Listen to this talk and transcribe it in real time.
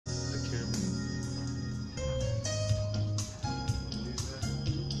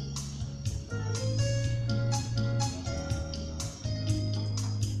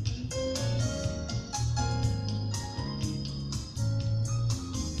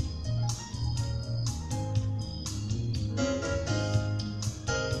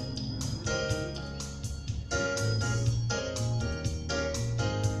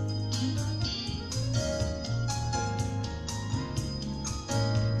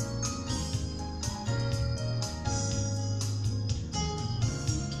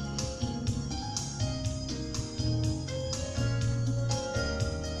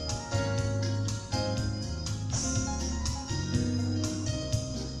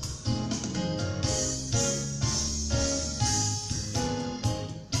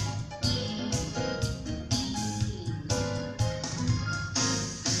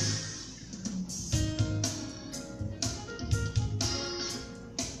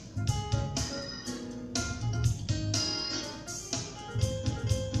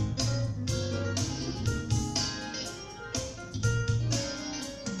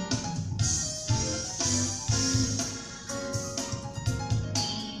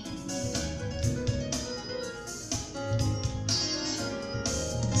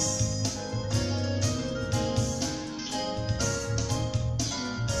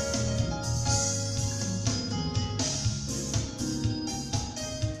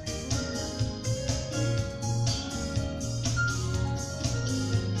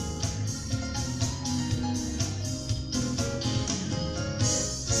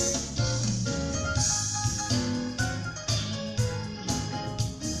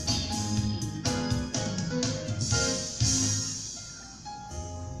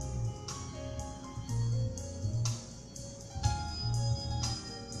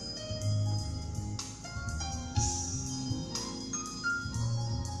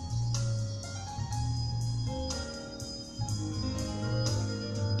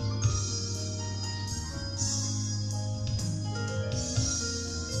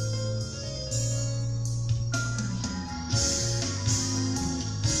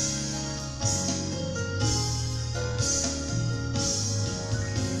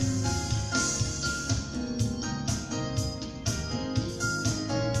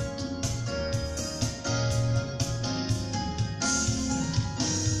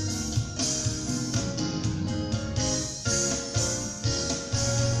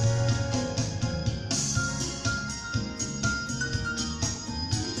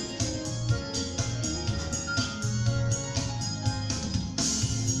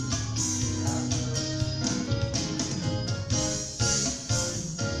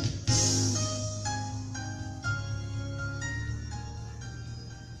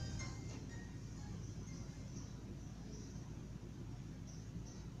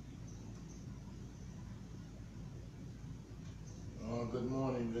Good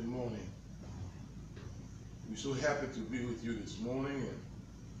morning, good morning. We're so happy to be with you this morning, and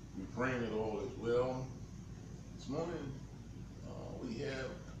we're praying that all is well. This morning, we have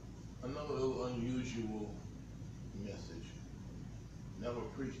another little unusual message. Never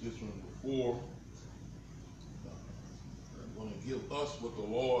preached this one before. I'm going to give us what the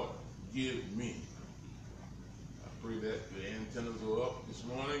Lord gives me. I pray that your antennas are up this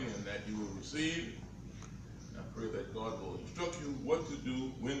morning and that you will receive. I pray that God will instruct you what to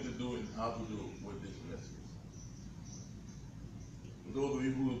do, when to do it, and how to do it with this message. For those of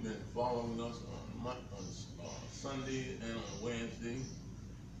you who have been following us on Sunday and on Wednesday,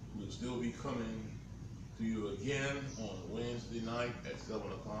 we'll still be coming to you again on Wednesday night at 7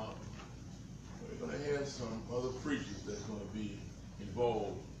 o'clock. We're going to have some other preachers that's going to be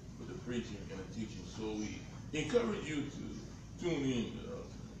involved with the preaching and the teaching. So we encourage you to tune in with us.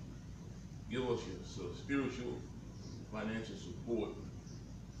 Give us your spiritual, financial support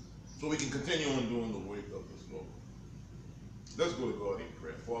so we can continue on doing the work of this Lord. Let's go to God in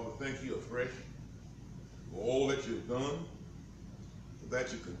prayer. Father, thank you afresh for all that you've done, for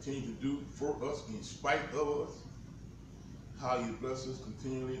that you continue to do for us in spite of us, how you bless us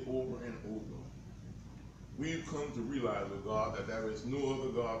continually over and over. We've come to realize, oh God, that there is no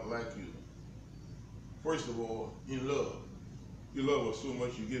other God like you. First of all, in love. You love us so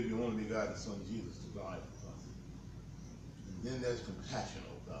much you give your only begotten Son, Jesus, to die for us. And then there's compassion,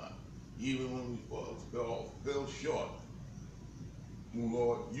 oh God. Even when we fell short, oh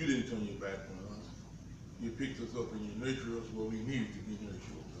Lord, you didn't turn your back on us. You picked us up and you nurtured us where we needed to be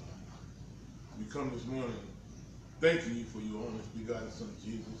nurtured, oh God. We come this morning thanking you for your only begotten Son,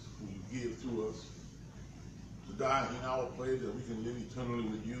 Jesus, who you give to us to die in our place that we can live eternally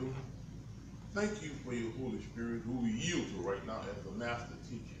with you. Thank you for your Holy Spirit, who we yield to right now as the master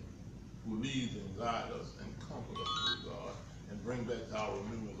teacher, who leads and guides us and comforts us, oh God, and bring back to our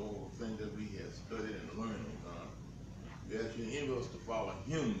remembrance all the things that we have studied and learned, oh God. We ask you to enable us to follow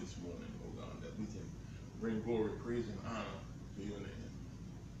him this morning, oh God, that we can bring glory, praise, and honor to your name.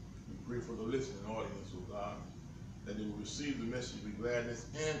 We pray for the listening audience, oh God, that they will receive the message with gladness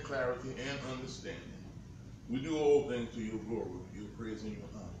and clarity and understanding. We do all things to your glory, your praise, and your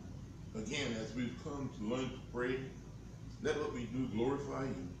honor. Again, as we've come to learn to pray, let what we do glorify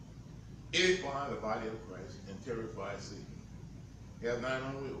you, edify the body of Christ, and terrify Satan. Have thine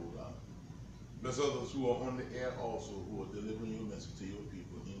own way, O God. Bless others who are on the air also, who are delivering your message to your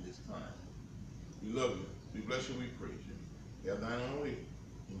people in this time. We love you. We bless you. We praise you. Have thine own way.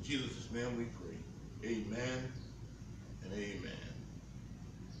 In Jesus' name we pray. Amen and amen.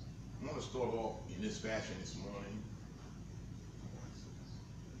 I want to start off in this fashion this morning.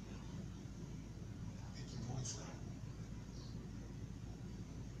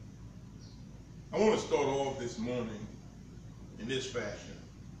 I want to start off this morning in this fashion.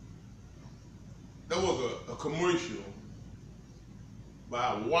 There was a commercial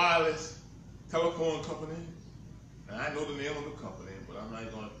by a wireless telephone company, and I know the name of the company, but I'm not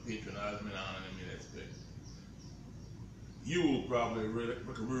going to patronize them and honor them in that space. You will probably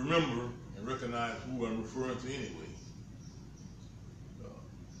remember and recognize who I'm referring to anyway.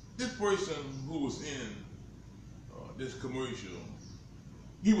 This person who was in this commercial,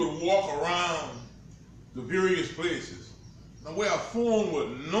 he would walk around the various places where a phone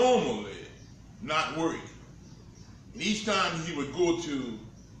would normally not work. And each time he would go to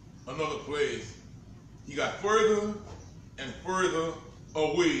another place, he got further and further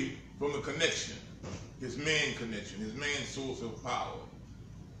away from the connection, his main connection, his main source of power.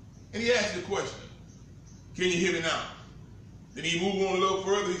 And he asked the question, can you hear me now? Then he moved on a little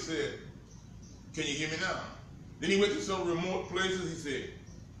further, he said, can you hear me now? Then he went to some remote places, he said,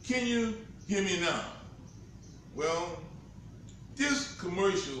 can you hear me now? Well, this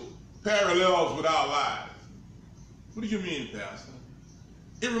commercial parallels with our lives. What do you mean, Pastor?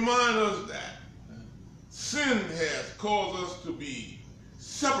 It reminds us that sin has caused us to be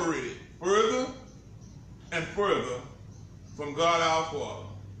separated further and further from God our Father,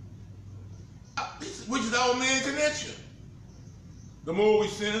 which is our main connection. The more we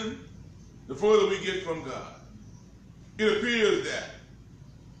sin, the further we get from God. It appears that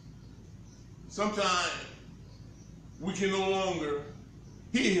sometimes we can no longer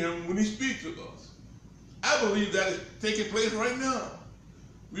hear him when he speaks to us. I believe that is taking place right now.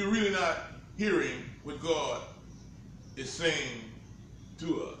 We're really not hearing what God is saying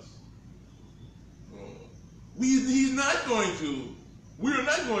to us. We're not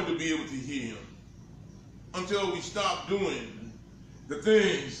going to be able to hear him until we stop doing the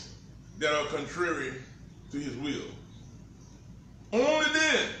things that are contrary to his will. Only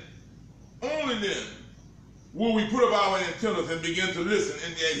then will we put up our antennas and begin to listen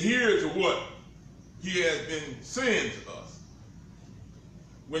and adhere to what he has been saying to us?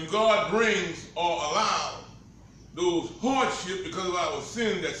 When God brings or allows those hardships because of our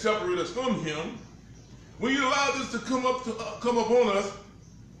sin that separate us from him, when you allow this to come upon us,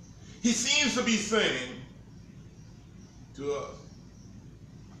 he seems to be saying to us,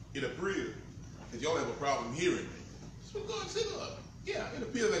 it appears that y'all have a problem hearing me. That's what God said to us. Yeah, it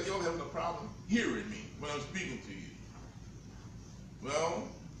appears that y'all having a problem hearing me when I'm speaking to you. Well,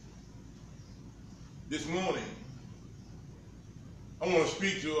 this morning, I want to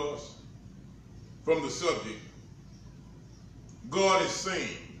speak to us from the subject, God is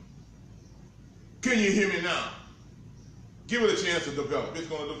saying. Can you hear me now? Give it a chance to develop. It's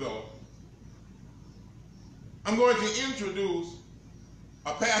going to develop. I'm going to introduce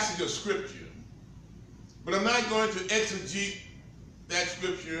a passage of scripture, but I'm not going to exegete that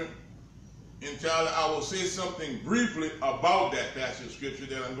scripture entirely. I will say something briefly about that passage of scripture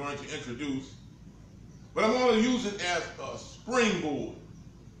that I'm going to introduce, but I'm going to use it as a springboard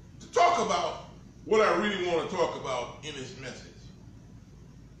to talk about what I really want to talk about in this message.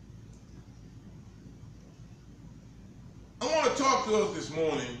 I want to talk to us this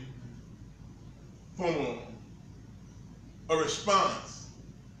morning from a response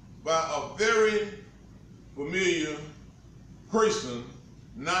by a very familiar person,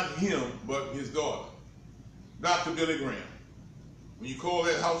 not him, but his daughter, Dr. Billy Graham. When you call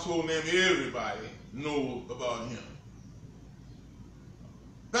that household name, everybody knows about him.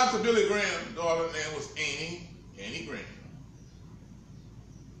 Dr. Billy Graham's daughter's name was Annie Graham.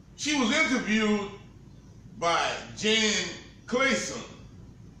 She was interviewed by Jan Clayson.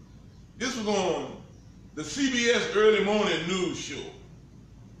 This was on the CBS early morning news show.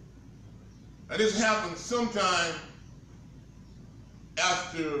 Now this happened sometime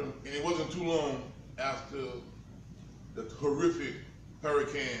after, and it wasn't too long after the horrific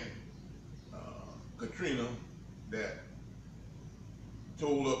Hurricane Katrina that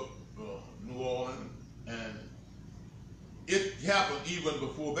tore up New Orleans, and it happened even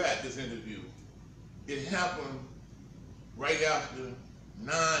before that, this interview. It happened right after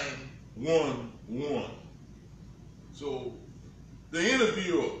 9/11. So the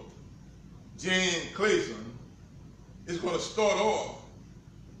interviewer, Jan Clayson, is going to start off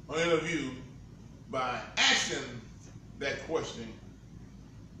an interview by asking that question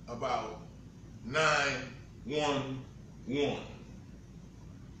about 9/11.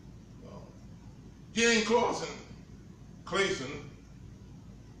 Jan Clayson,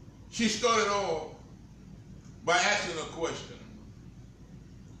 she started off by asking a question.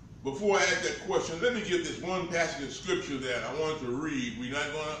 Before I ask that question, let me give this one passage of scripture that I wanted to read. We're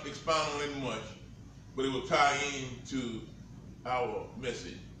not going to expound on it much, but it will tie into our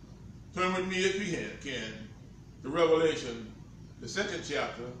message. Turn with me, if you can, to Revelation, the 2nd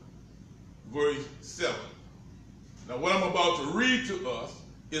chapter, verse 7. Now, what I'm about to read to us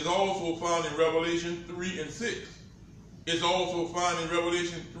is also found in Revelation 3 and 6. It's also found in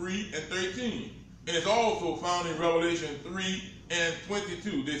Revelation 3 and 13. And it's also found in Revelation 3 and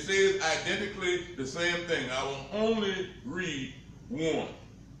 22. They say it's identically the same thing. I will only read one.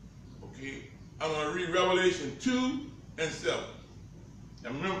 Okay? I'm going to read Revelation 2 and 7. Now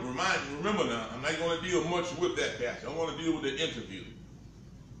remember now, I'm not going to deal much with that passage. I want to deal with the interview.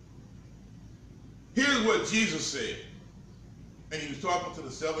 Here's what Jesus said. And he was talking to the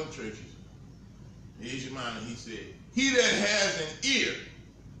 7 churches in Asia Minor. He said, "He that has an ear,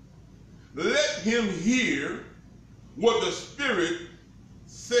 let him hear what the Spirit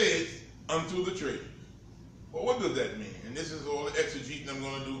says unto the churches." Well, what does that mean? And this is all the exegeting I'm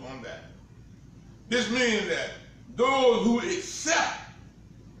going to do on that. This means that those who accept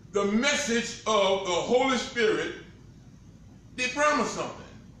the message of the Holy Spirit, they promise something.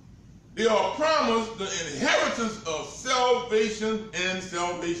 They are promised the inheritance of salvation and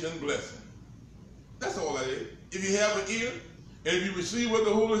salvation blessing. That's all that is. If you have an ear, and if you receive what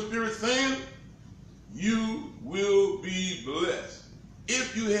the Holy Spirit's saying, you will be blessed.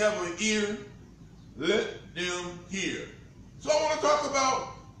 If you have an ear, let them hear. So I want to talk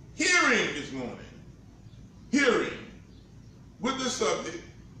about hearing this morning. Hearing with the subject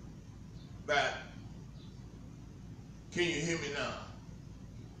that, can you hear me now?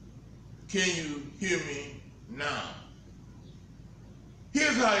 Can you hear me now?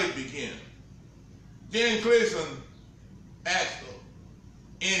 Here's how it began. Jan Clayson asked her,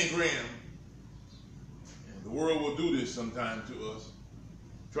 Annie Graham, and the world will do this sometime to us,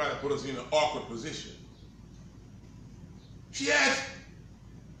 try to put us in an awkward position. She asked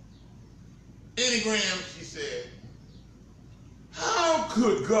Annie Graham, she said, how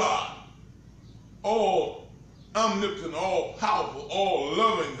could God, omnipotent, all-powerful,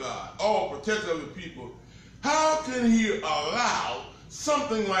 all-loving God, all-protector of the people, how can he allow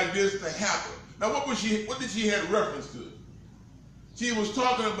something like this to happen? Now, what did she have reference to? She was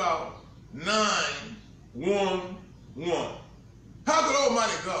talking about 911. How could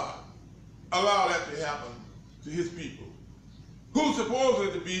Almighty God allow that to happen to his people, who's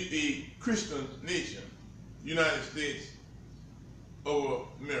supposedly to be a Christian nation, United States of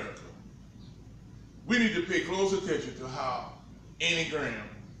America? We need to pay close attention to how Annie Graham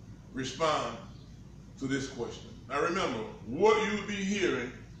responds to this question. Now remember, what you'll be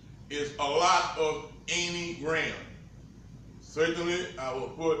hearing is a lot of Annie Graham. Certainly, I will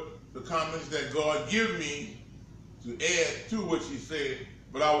put the comments that God give me to add to what she said,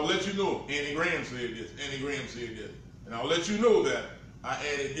 but I will let you know Annie Graham said this, Annie Graham said this, and I'll let you know that I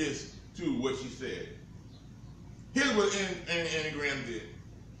added this to what she said. Here's what Annie Graham did.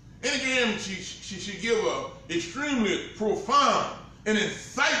 Annie Graham, she give a extremely profound and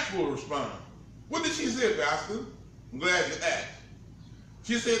insightful response. What did she say, Pastor? I'm glad you asked.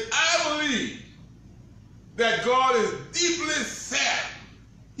 She said, I believe that God is deeply sad.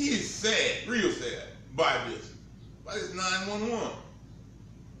 He is sad, real sad, by this 911.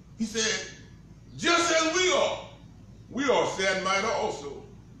 He said, just as we are saddened by it also.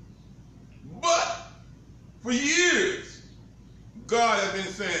 But for years, God has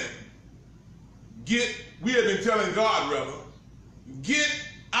been saying, we have been telling God, rather, get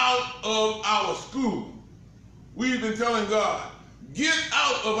out of our school. We've been telling God, get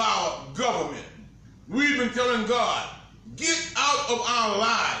out of our government. We've been telling God, get out of our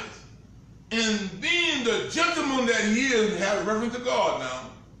lives. And being the gentleman that he is, has reference to God now,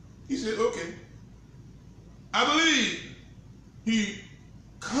 he said, okay. I believe he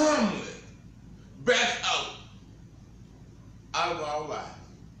calmly backed out of our lives.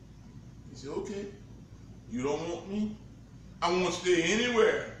 He said, okay, you don't want me? I won't stay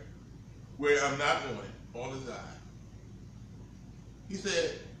anywhere where I'm not going all the time. He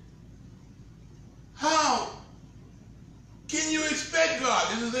said, how can you expect God,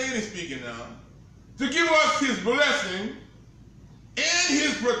 this is Annie speaking now, to give us his blessing and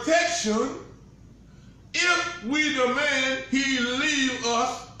his protection if we demand he leave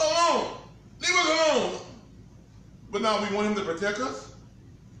us alone? Leave us alone. But now we want him to protect us?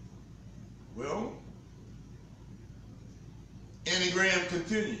 Well, Annie Graham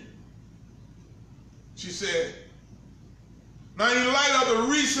continued. She said, now in light of the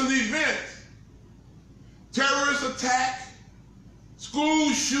recent events, terrorist attack, school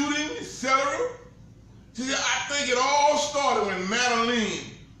shooting, etc., she said, I think it all started when Madeline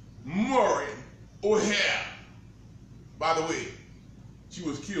Murray O'Hare, by the way, she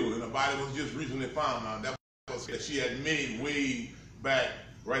was killed and her body was just recently found out. That was that she had made way back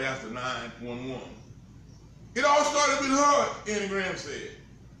right after 911. It all started with her, Annie Graham said.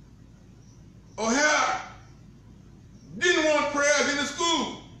 O'Hare didn't want prayers in the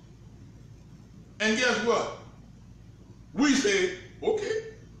school. And guess what? We said, okay,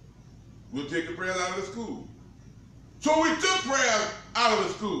 we'll take the prayers out of the school. So we took prayers out of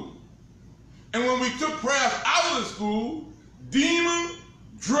the school. And when we took prayers out of the school, demon,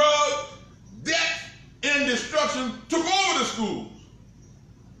 drug, death, and destruction took over the schools.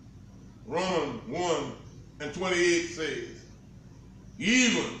 Romans 1:28 says,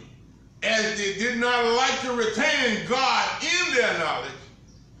 even as they did not like to retain God in their knowledge,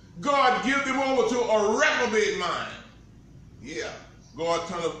 God gave them over to a reprobate mind. Yeah, God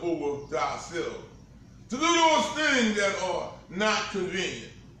turned us over to ourselves to do those things that are not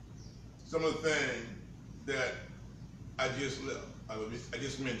convenient. Some of the things that I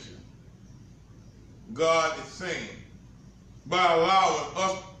just mentioned. God is saying, by allowing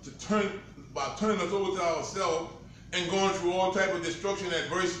us to turning us over to ourselves and going through all type of destruction and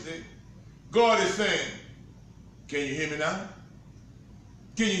adversity, God is saying, can you hear me now?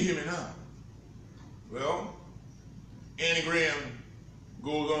 Can you hear me now? Well, Annie Graham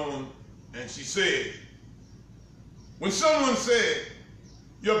goes on and she said, when someone said,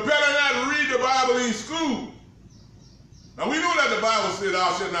 you better not read the Bible in school. Now we know that the Bible said,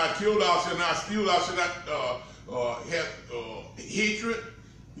 thou shalt not kill, thou shalt not steal, thou shalt not have hatred.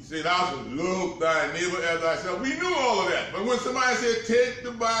 He said, thou shalt love thy neighbor as thyself. We knew all of that. But when somebody said, take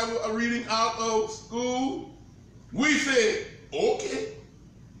the Bible reading out of school, we said, okay.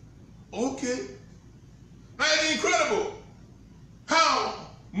 Okay. Now it's incredible how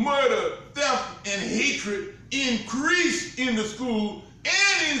murder, theft, and hatred increased in the school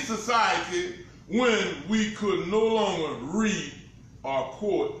and in society when we could no longer read or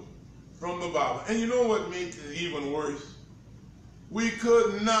quote from the Bible. And you know what makes it even worse? We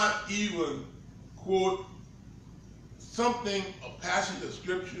could not even quote something, a passage of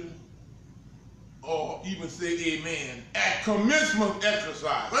scripture, or even say amen, at commencement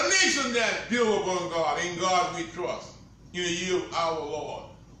exercise. A nation that built upon God, in God we trust, in the year of our Lord.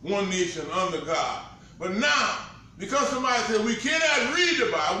 One nation under God. But now, because somebody said we cannot read the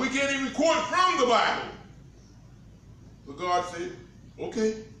Bible, we can't even quote from the Bible. So God said,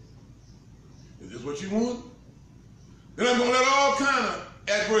 okay, is this what you want? Then I'm going to let all kind of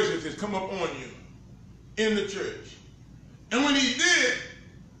adversities come up on you in the church. And when he did,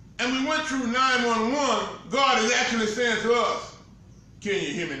 and we went through 911, God is actually saying to us, can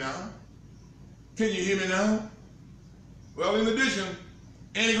you hear me now? Can you hear me now? Well, in addition,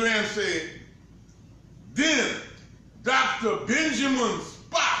 Gnprbc said, then Dr. Benjamin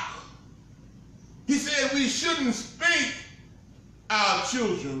Spock, he said we shouldn't spank our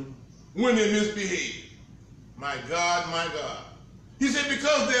children when they misbehave. My God, my God. He said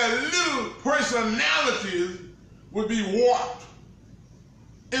because their little personalities would be warped,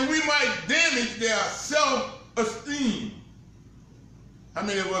 and we might damage their self-esteem. How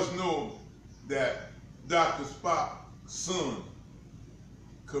many of us know that Dr. Spock's son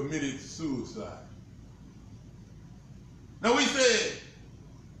committed suicide? Now we said,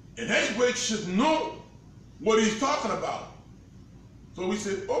 an expert should know what he's talking about. So we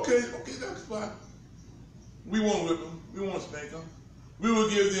said, okay, Dr. Spock, we won't whip them, we won't spank them. We will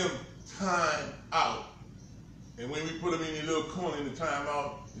give them time out. And when we put them in a little corner in the time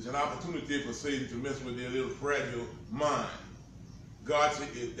out, it's an opportunity for Satan to mess with their little fragile mind. God said,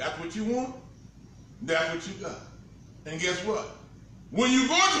 if that's what you want, that's what you got. And guess what? When you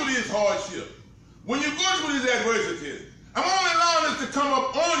go through this hardship, when you go through these adversities, I'm only allowing this to come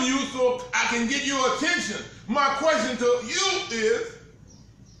up on you so I can get your attention. My question to you is,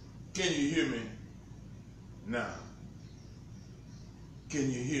 can you hear me now?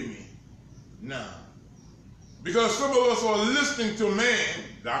 Can you hear me now? Because some of us are listening to man,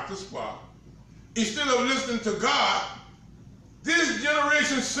 Dr. Spock, instead of listening to God. This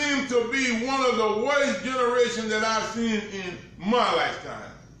generation seems to be one of the worst generations that I've seen in my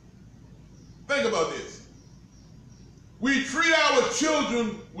lifetime. Think about this. We treat our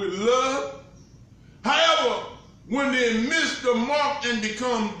children with love. However, when they miss the mark and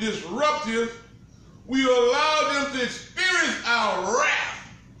become disruptive, we allow them to experience our wrath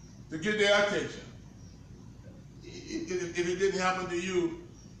to get their attention. If it didn't happen to you,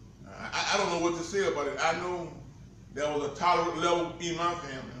 I don't know what to say about it. I know there was a tolerant level in my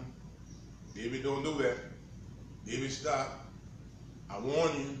family. David, don't do that. David, stop. I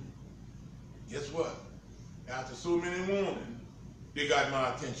warn you. Guess what? After so many warnings, they got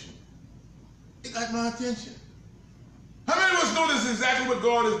my attention. They got my attention. How many of us know this is exactly what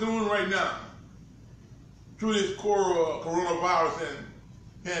God is doing right now? Through this coronavirus and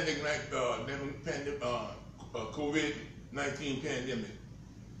COVID-19 pandemic.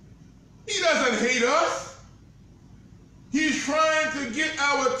 He doesn't hate us. He's trying to get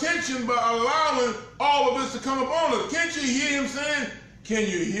our attention by allowing all of this to come upon us. Can't you hear him saying, can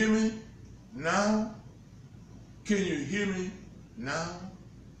you hear me now? Can you hear me now?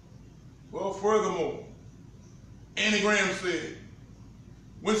 Well, furthermore, Gnprbc said,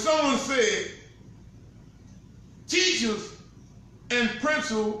 when someone said, teachers and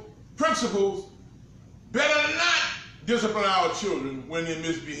principals better not discipline our children when they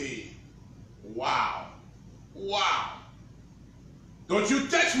misbehave. Wow. Wow. Don't you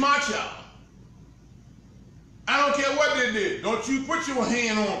touch my child. I don't care what they did. Don't you put your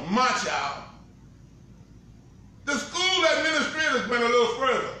hand on my child. The school administrators went a little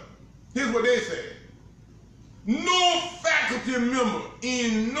further. Here's what they said. No faculty member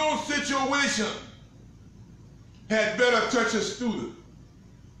in no situation had better touch a student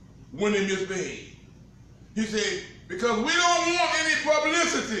when they misbehave. He said, because we don't want any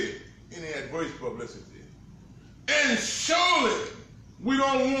publicity, any adverse publicity. And surely we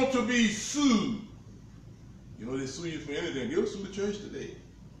don't want to be sued. You know, they sue you for anything. They'll sue the church today.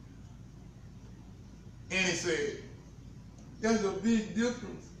 And he said, there's a big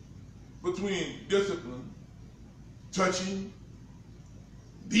difference between discipline, touching,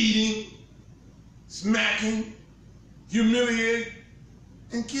 beating, smacking, humiliating,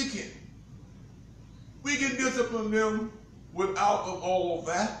 and kicking. We can discipline them without all of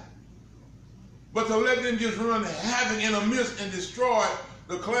that. But to let them just run havoc in a midst and destroy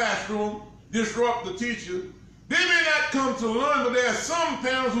the classroom, disrupt the teacher, they may not come to learn, but there are some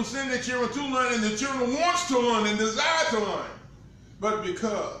parents who send their children to learn, and the children wants to learn and desire to learn. But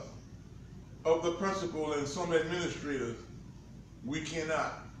because of the principal and some administrators, we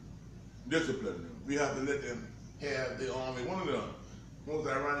cannot discipline them. We have to let them have their own. One of the most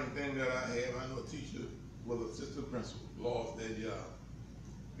ironic things that I have, I know a teacher was assistant principal, lost their job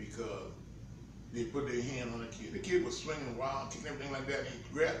because they put their hand on the kid. The kid was swinging wild, kicking everything like that, and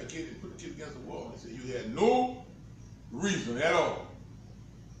he grabbed the kid and put the kid against the wall and said, you had no reason at all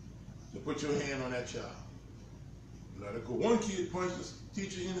to put your hand on that child. Let it go. One kid punched the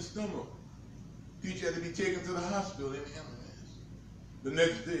teacher in the stomach. Teacher had to be taken to the hospital in the ambulance. The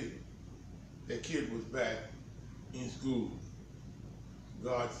next day, that kid was back in school.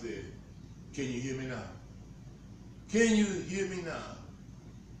 God said, can you hear me now? Can you hear me now?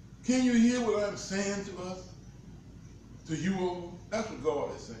 Can you hear what I'm saying to us? To you all? That's what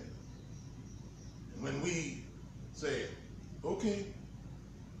God is saying. And when we say, okay,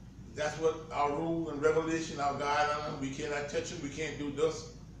 that's what our rule and revelation, our guideline, we cannot touch him, we can't do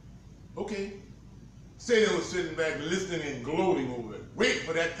this. Okay. Satan was sitting back listening and gloating over it, waiting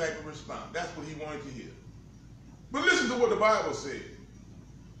for that type of response. That's what he wanted to hear. But listen to what the Bible says.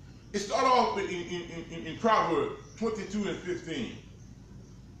 It starts off in Proverbs 22 and 15.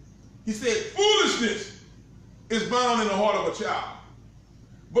 He said, foolishness is bound in the heart of a child,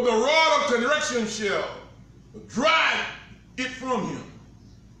 but the rod of correction shall drive it from him.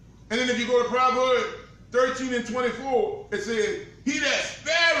 And then if you go to Proverbs 13 and 24, it says, he that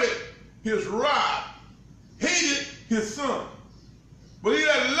spareth his rod hated his son, but he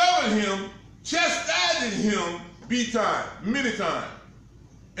that loveth him chastiseth him many times.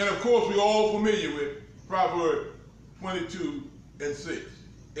 And of course, we're all familiar with Proverbs 22 and 6.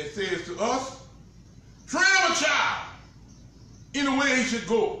 It says to us, train up a child in the way he should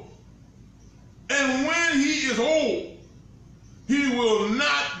go, and when he is old, he will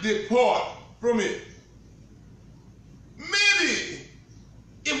not depart from it. Maybe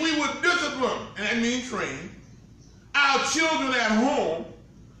if we would discipline, and that means train, our children at home,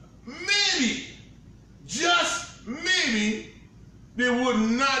 maybe, just maybe, they would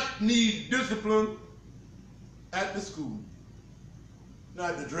not need discipline at the school.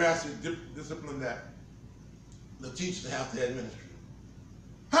 Not the drastic discipline that the teachers have to administer.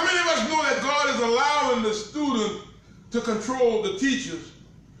 How many of us know that God is allowing the student to control the teachers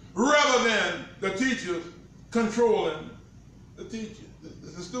rather than the teachers controlling the teacher,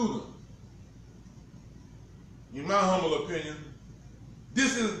 the student? In my humble opinion,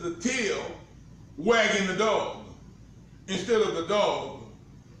 this is the tail wagging the dog instead of the dog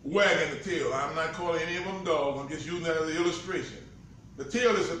wagging the tail. I'm not calling any of them dogs. I'm just using that as an illustration. The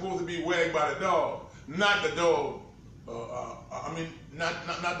tail is supposed to be wagged by the dog, not the dog.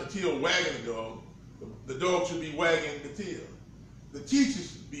 Not the tail wagging the dog. The dog should be wagging the tail. The teacher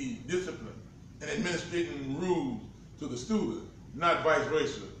should be disciplined and administrating rules to the student, not vice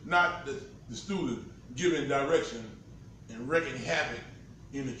versa. Not the student giving direction and wreaking havoc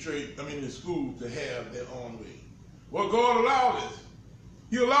in the school to have their own way. Well, God allowed this.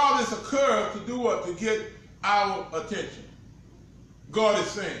 He allowed this to occur to do what? To get our attention. God is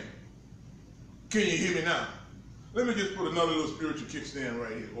saying, can you hear me now? Let me just put another little spiritual kickstand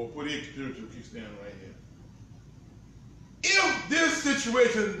right here, or put a spiritual kickstand right here. If this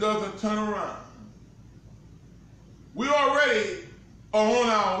situation doesn't turn around, we already are on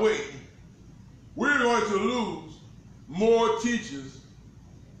our way. We're going to lose more teachers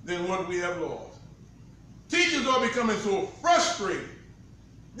than what we have lost. Teachers are becoming so frustrated,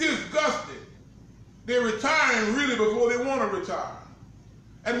 disgusted. They're retiring really before they want to retire.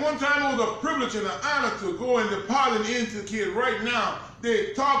 At one time, it was a privilege and an honor to go and deposit into the kid. Right now,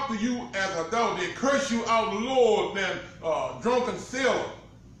 they talk to you as an adult. They curse you out lower than drunken sailor.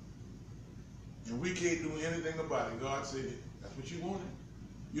 And we can't do anything about it. God said, that's what you wanted.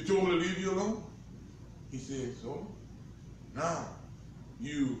 You told me to leave you alone? He said, so now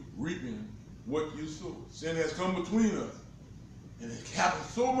you reaping what you sow. Sin has come between us. And it happened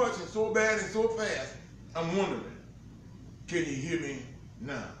so much and so bad and so fast. I'm wondering, can you hear me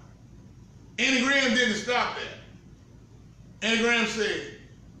now? Andy Graham didn't stop that. Andy Graham said,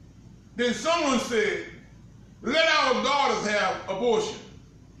 then someone said, let our daughters have abortion.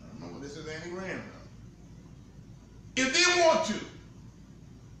 I don't know, this is Andy Graham now. If they want to.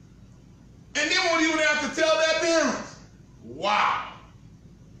 And they won't even have to tell their parents. Wow.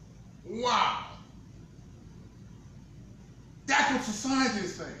 Wow. That's what society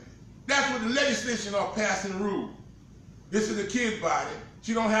is saying. That's what the legislation are passing rules. This is a kid's body.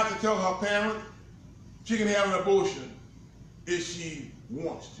 She don't have to tell her parents. She can have an abortion if she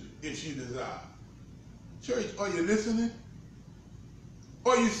wants to, if she desires. Church, are you listening?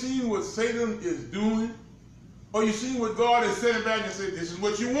 Are you seeing what Satan is doing? Are you seeing what God is sitting back and saying, this is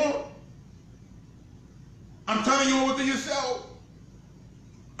what you want? I'm turning you over to yourself.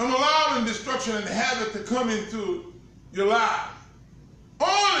 I'm allowing destruction and havoc to come into your life.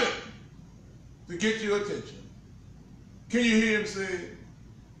 Only to get your attention. Can you hear him say it?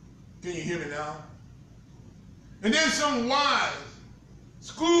 Can you hear me now? And then some wise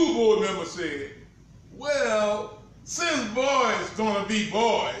school board member said, well, since boys gonna be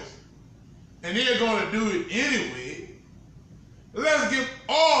boys, and they're gonna do it anyway, let's give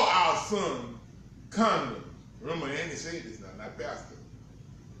all our sons condoms. Remember, Andy said this now, not Pastor.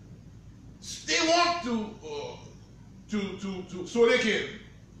 They want to so they can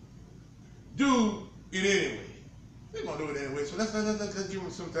do it anyway. They're gonna do it anyway, so let's give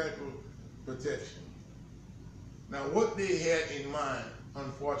them some type of protection. Now, what they had in mind,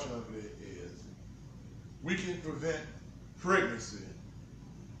 unfortunately, is we can prevent pregnancy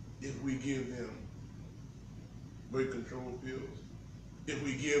if we give them birth control pills, if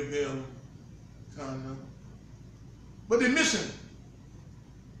we give them condoms. But they're missing it.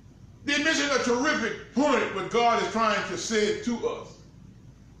 They're missing a terrific point what God is trying to say to us.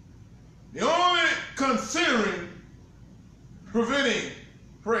 They're only considering preventing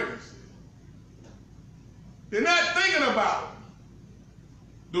pregnancy. They're not thinking about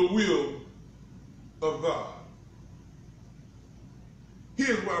the will of God.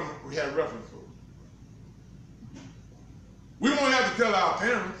 Here's what we have reference for. We won't have to tell our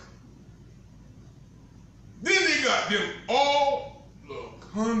parents. Then they got them all the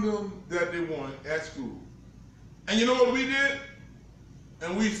condoms that they wanted at school. And you know what we did?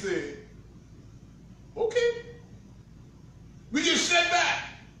 And we said, okay. We just sat back,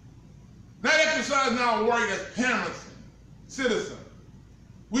 not exercising our right as parents and citizens.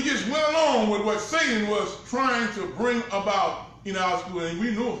 We just went along with what Satan was trying to bring about in our school, and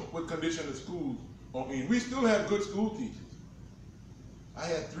we know what condition the schools are in. We still have good school teachers. I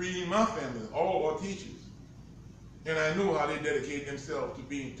had 3 in my family, all are teachers. And I know how they dedicate themselves to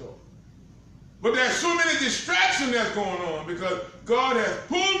being taught. But there's so many distractions that's going on because God has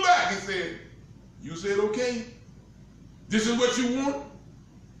pulled back and said, you said okay. This is what you want?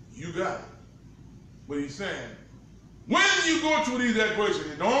 You got it. But he's saying, when you go through these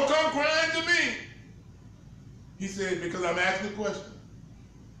adversities, don't come crying to me. He said, because I'm asking the question.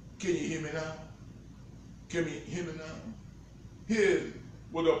 Can you hear me now? Can you hear me now? Here's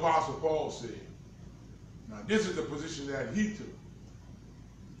what the Apostle Paul said. Now, this is the position that he took.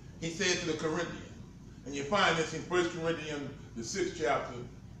 He said to the Corinthians, and you find this in 1 Corinthians, the 6th chapter,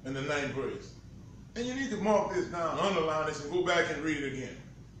 and the 9th verse. And you need to mark this down, underline this, and go back and read it again.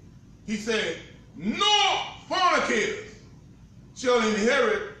 He said, no fornicators shall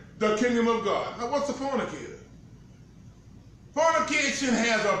inherit the kingdom of God. Now, what's a fornicator? Fornication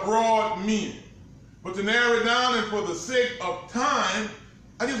has a broad meaning. But to narrow it down, and for the sake of time,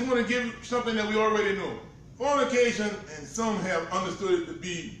 I just want to give something that we already know. Fornication, and some have understood it to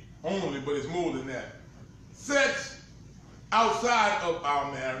be only, but it's more than that. Sex outside of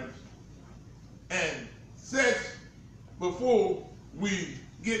our marriage and sex before we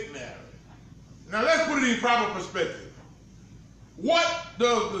get married. Now let's put it in proper perspective. What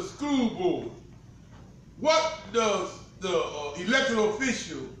does the school board, what does the elected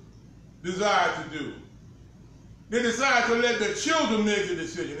official desire to do? They decide to let the children make the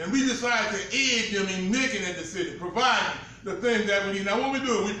decision, and we decide to aid them in making that decision, providing the thing that we need. Now what we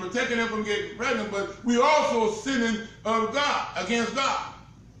do, we protecting them from getting pregnant, but we also sinning of God, against God.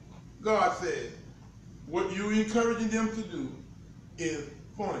 God said, what you're encouraging them to do is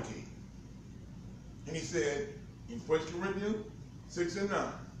fornicate. And he said, in 1 Corinthians 6 and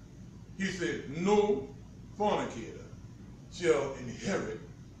 9, he said, no fornicator shall inherit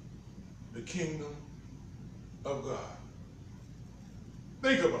the kingdom of God.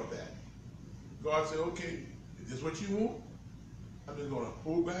 Think about that. God said, okay, is this what you want? I'm just going to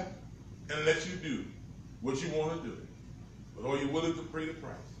pull back and let you do what you want to do. But are you willing to pay the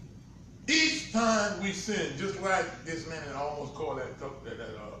price? Each time we sin, just like this man that almost called that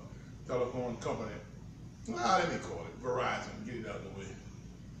telephone company, let me call it Verizon, get it out of the way.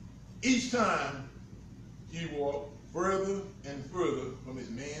 Each time he walked further and further from his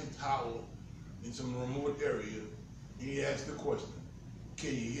man's tower in some remote area, and he asked the question,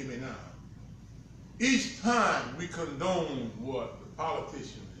 can you hear me now? Each time we condone what the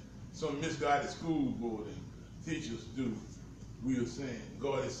politicians, some misguided school board and teachers do, we are saying,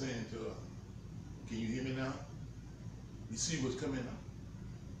 God is saying to us, can you hear me now? You see what's coming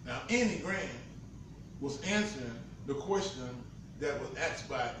up. Now, Andy Grant was answering the question that was asked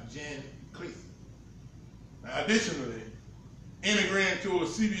by Jan Clayton. Now, additionally, Andy Grant told a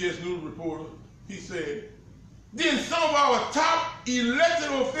CBS News reporter, he said, then some of our top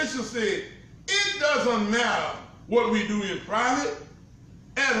elected officials said, it doesn't matter what we do in private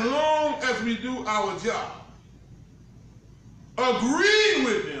as long as we do our job. Agreeing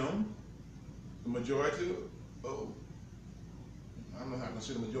with them, majority of, I'm not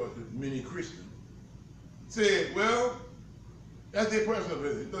consider majority, many Christians, said, well, that's their personal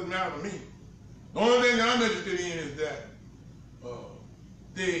business. It doesn't matter to me. The only thing that I'm interested in is that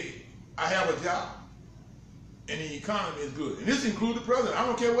I have a job and the economy is good. And this includes the president. I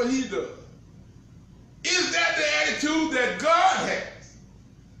don't care what he does. Is that the attitude that God has?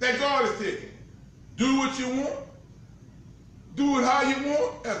 That God is taking? Do what you want. Do it how you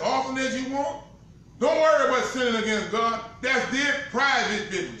want, as often as you want. Don't worry about sinning against God. That's their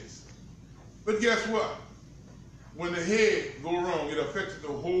private business. But guess what? When the head go wrong, it affects the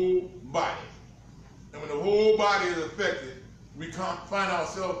whole body. And when the whole body is affected, we can't find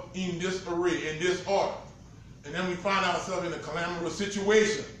ourselves in disarray, in disorder. And then we find ourselves in a calamitous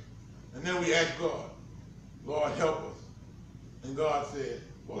situation. And then we ask God, Lord, help us. And God said,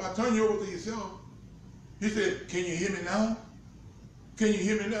 well, I turn you over to yourself. He said, can you hear me now? Can you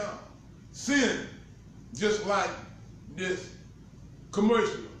hear me now? Sin, just like this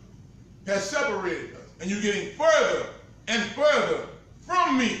commercial, has separated us. And you're getting further and further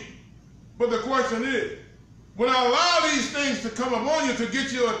from me. But the question is, when I allow these things to come upon you to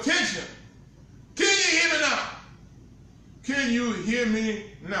get your attention, can you hear me now? Can you hear me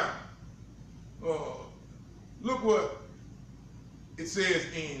now? Look what it says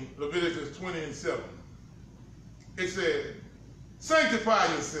in Leviticus 20:7. It says, sanctify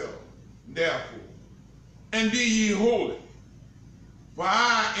yourself, therefore, and be ye holy, for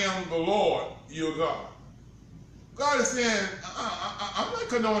I am the Lord your God. God is saying, I'm not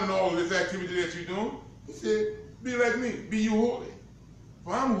condoning all of this activity that you're doing. He said, be like me, be you holy,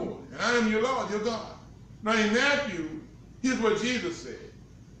 for I'm holy, and I am your Lord, your God. Now in Matthew, here's what Jesus said.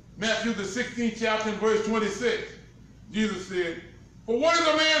 Matthew the 16th chapter and verse 26. Jesus said, for what is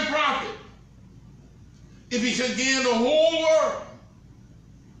a man profit if he should gain the whole world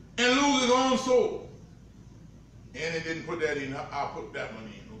and lose his own soul? And it didn't put that in, I'll put that one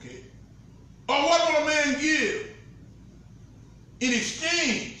in, okay? Or what will a man give in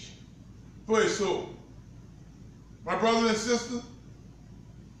exchange for his soul? My brothers and sisters,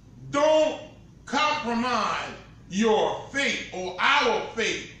 don't compromise your faith or our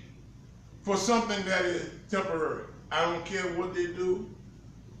faith for something that is temporary. I don't care what they do.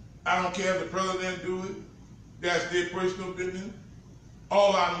 I don't care if the president do it. That's their personal business.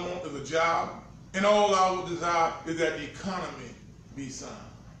 All I want is a job, and all I would desire is that the economy be sound.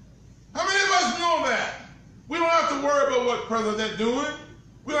 How many of us know that? We don't have to worry about what the president's doing.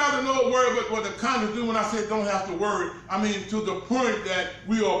 We don't have to worry about what the Congress do. When I say don't have to worry, I mean to the point that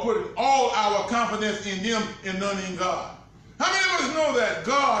we are putting all our confidence in them and none in God. How many of us know that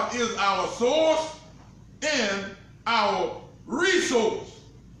God is our source and our resource?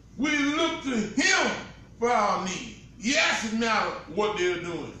 We look to him for our need. Yes, it matters what they're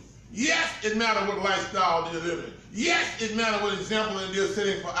doing. Yes, it matters what lifestyle they're living. Yes, it matters what example they're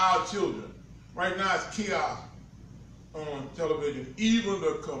setting for our children. Right now it's chaos on television. Even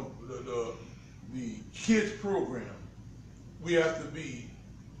the kids program, we have to be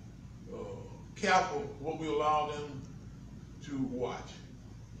careful what we allow them to watch.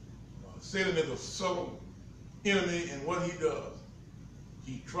 Satan is a subtle enemy, and what he does,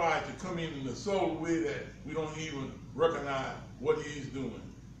 he tries to come in a subtle way that we don't even recognize what he's doing.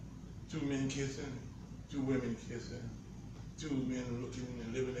 2 men kissing, 2 women kissing, 2 men looking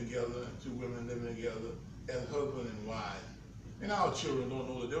and living together, and 2 women living together as husband and wife. And our children don't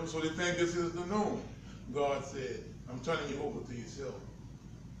know the difference, so they think this is the norm. God said, I'm turning you over to yourself.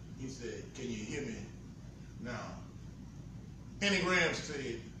 He said, can you hear me now? Annie Graham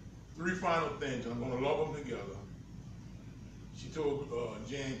said 3 final things, and I'm going to lump them together. She told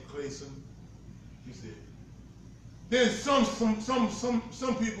Jan Clayson, she said, there's some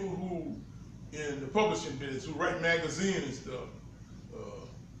people who in the publishing business who write magazines and stuff.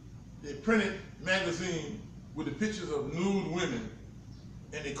 They printed magazine with the pictures of nude women,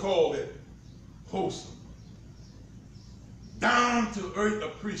 and they called it wholesome. Down to earth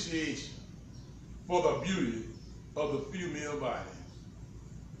appreciation for the beauty of the female body.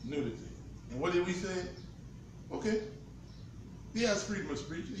 Nudity. And what did we say? Okay. He has freedom of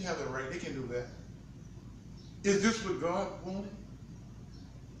speech. He has a right. They can do that. Is this what God wanted?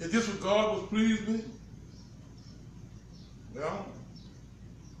 Is this what God was pleased with? Well,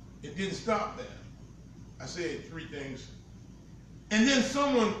 it didn't stop there. I said 3 things. And then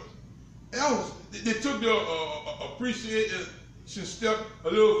someone else, they took their appreciation step a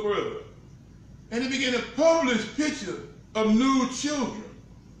little further. And they began to publish pictures of nude children.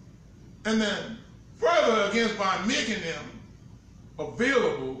 And then further against by making them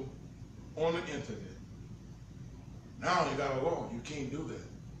available on the internet. Now you got a law. You can't do that.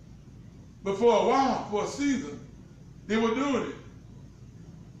 But for a while, for a season, they were doing it.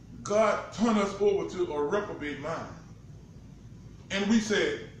 God turned us over to a reprobate mind. And we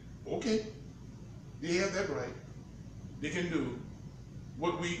said, okay, they have that right. They can do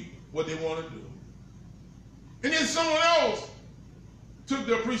what they want to do. And then someone else took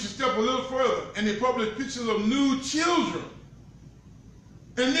their preaching step a little further, and they published pictures of nude children.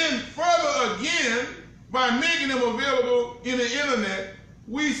 And then further again, by making them available in the internet,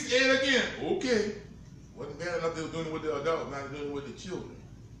 we said again, okay, wasn't bad enough they were doing it with the adults, now they're doing it with the children.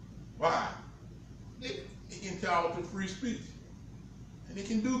 Why? They entitled to free speech. And they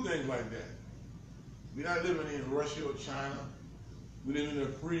can do things like that. We're not living in Russia or China. We live in a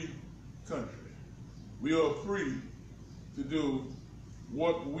free country. We are free to do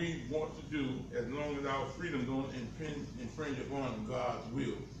what we want to do as long as our freedom don't infringe upon God's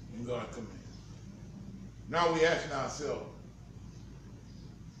will and God's command. Now we're asking ourselves,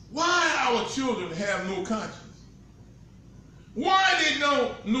 why our children have no conscience? Why they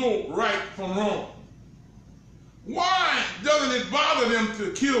don't know right from wrong? Why doesn't it bother them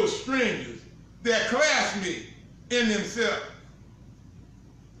to kill strangers, their classmates, and themselves?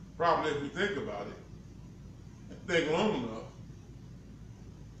 Probably if we think about it, and think long enough,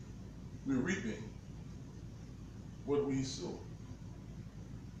 we're reaping what we sow.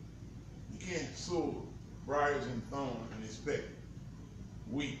 You can't sow briars and thorns and expect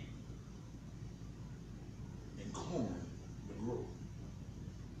wheat and corn to grow.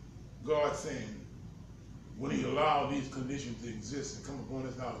 God's saying, when he allowed these conditions to exist and come upon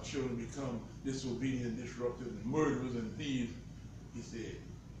us, our children become disobedient, disruptive, and murderers and thieves, he said,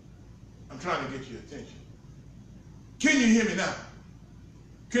 I'm trying to get your attention. Can you hear me now?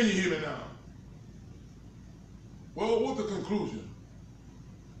 Can you hear me now? Well, what's the conclusion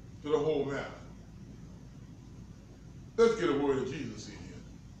to the whole matter? Let's get a word of Jesus in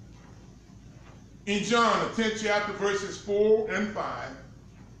here. In John, the 10th chapter, verses 4 and 5,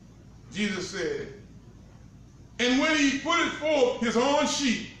 Jesus said, and when he putteth forth his own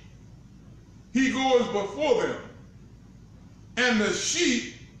sheep, he goes before them, and the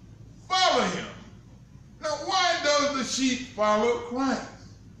sheep follow him. Now, why does the sheep follow Christ?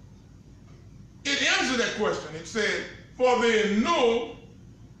 It answered that question. It said, for they know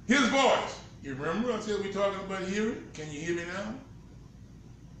his voice. You remember I said we're talking about hearing? Can you hear me now?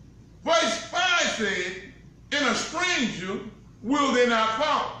 Verse 5 said, and a stranger will they not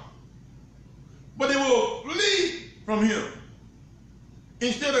follow, but they will flee from him.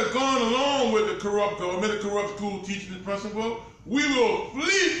 Instead of going along with the corrupt government, the corrupt school teaching and principle, we will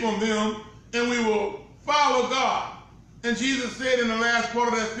flee from them and we will follow God. And Jesus said in the last part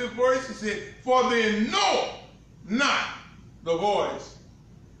of that 5th verse, he said, for they know not the voice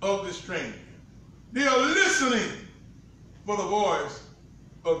of the stranger. They are listening for the voice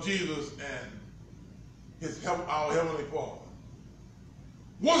of Jesus and our Heavenly Father.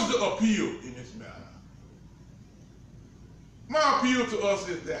 What's the appeal in this matter? My appeal to us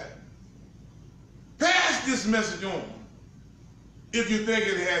is that pass this message on if you think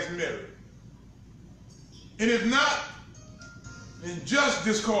it has merit. And if not, then just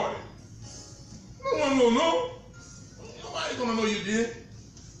discard it. No. Nobody's going to know you did.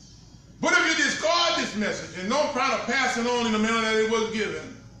 But if you discard this message and don't try to pass it on in the manner that it was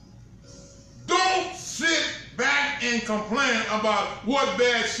given, don't sit back and complain about what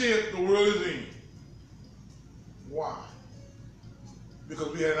bad shape the world is in. Why?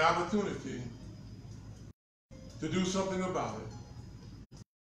 Because we had an opportunity to do something about it.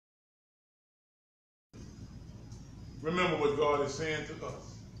 Remember what God is saying to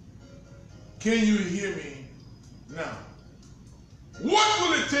us. Can you hear me now? What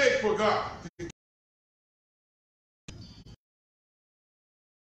will it take for God to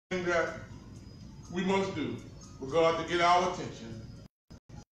do that we must do for God to get our attention?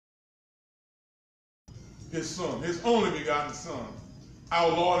 His Son, his only begotten Son, our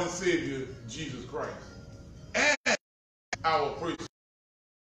Lord and Savior, Jesus Christ, and our person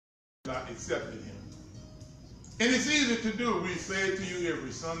not accepted him. And it's easy to do. We say it to you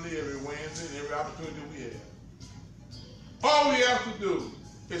every Sunday, every Wednesday, and every opportunity we have. All we have to do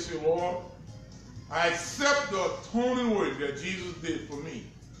is say, Lord, I accept the atoning work that Jesus did for me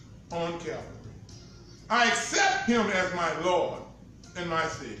on Calvary. I accept him as my Lord and my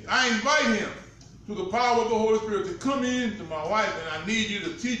Savior. I invite him through the power of the Holy Spirit to come into my life, and I need you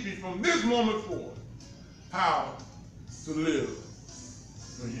to teach me from this moment forward how to live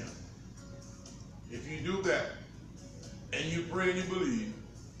for him. If you do that, and you pray and you believe,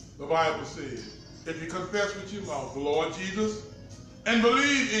 the Bible says, if you confess with your mouth the Lord Jesus, and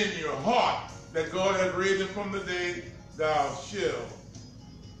believe in your heart that God has raised him from the dead, thou shalt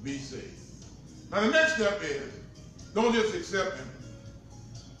be saved. Now the next step is, don't just accept him.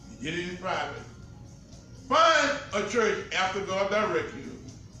 Get it in private. Find a church after God directs you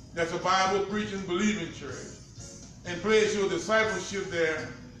that's a Bible preaching, believing church, and place your discipleship there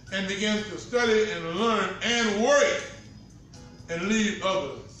and begin to study and learn and work and lead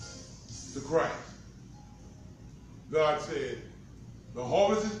others to Christ. God said, the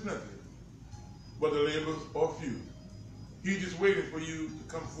harvest is plenty, but the laborers are few. He's just waiting for you to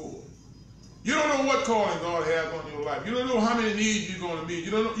come forward. You don't know what calling God has on your life. You don't know how many needs you're going to meet.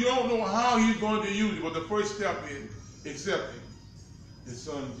 You don't know how he's going to use you. But the first step is accepting his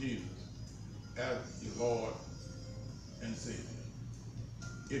son Jesus as your Lord and Savior.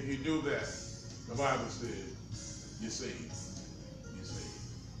 If you do that, the Bible says you're saved. You're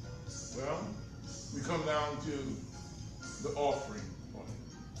saved. Well, we come down to the offering point.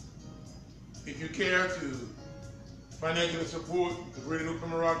 If you care to financially support the Greater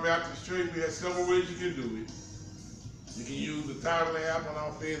Gnprbc Baptist Church, we have several ways you can do it. You can use the Title app on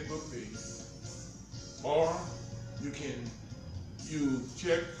our Facebook page, or you can use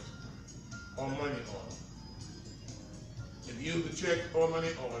check or money order. If you use the check or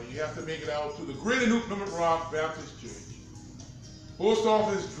money order, you have to make it out to the Greater Gnprbc Baptist Church, Post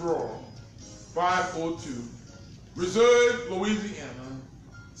Office Drawer 502, Reserve, Louisiana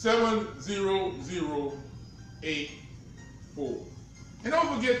 70084. And don't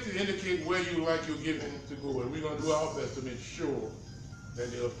forget to indicate where you like your giving to go, and we're going to do our best to make sure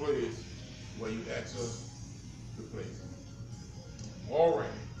that they're a place where you ask us to place them. All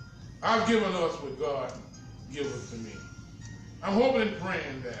right. I've given us what God gives us to me. I'm hoping and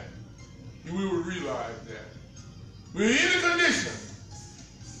praying that we will realize that we're in the condition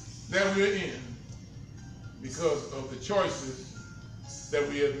that we're in because of the choices that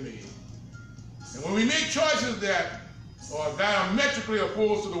we have made. And when we make choices that are diametrically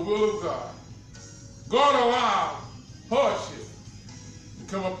opposed to the will of God, God allows hardship to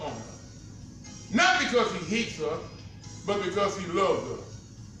come upon us. Not because he hates us, but because he loves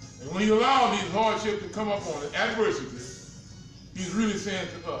us. And when he allows these hardships to come upon us, adversity, he's really saying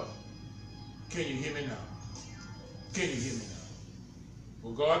to us, can you hear me now? Can you hear me now?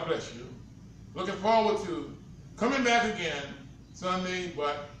 Well, God bless you. Looking forward to coming back again Sunday,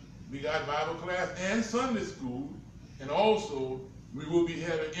 but we got Bible class and Sunday school, and also we will be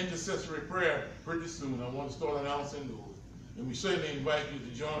having intercessory prayer pretty soon. I want to start announcing those, and we certainly invite you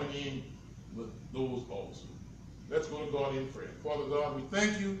to join in with those also. Let's go to God in prayer. Father God, we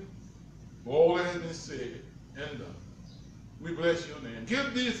thank you for all that has been said and done. We bless your name.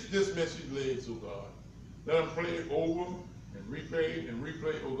 Give this message legs, oh God. Let them play it over and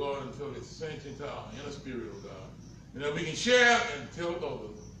replay, oh God, until it's sank into our inner spirit, oh God. And that we can share and tell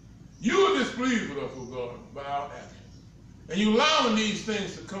others. You are displeased with us, oh God, by our actions. And you allowing these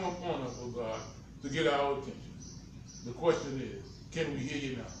things to come upon us, oh God, to get our attention. The question is, can we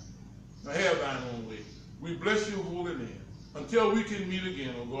hear you now? Now have thine own way. We bless your holy name. Until we can meet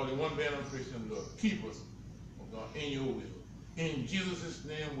again, oh God, in one band of Christian love. Keep us, oh God, in your will. In Jesus'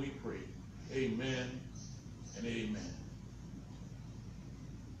 name we pray. Amen and amen.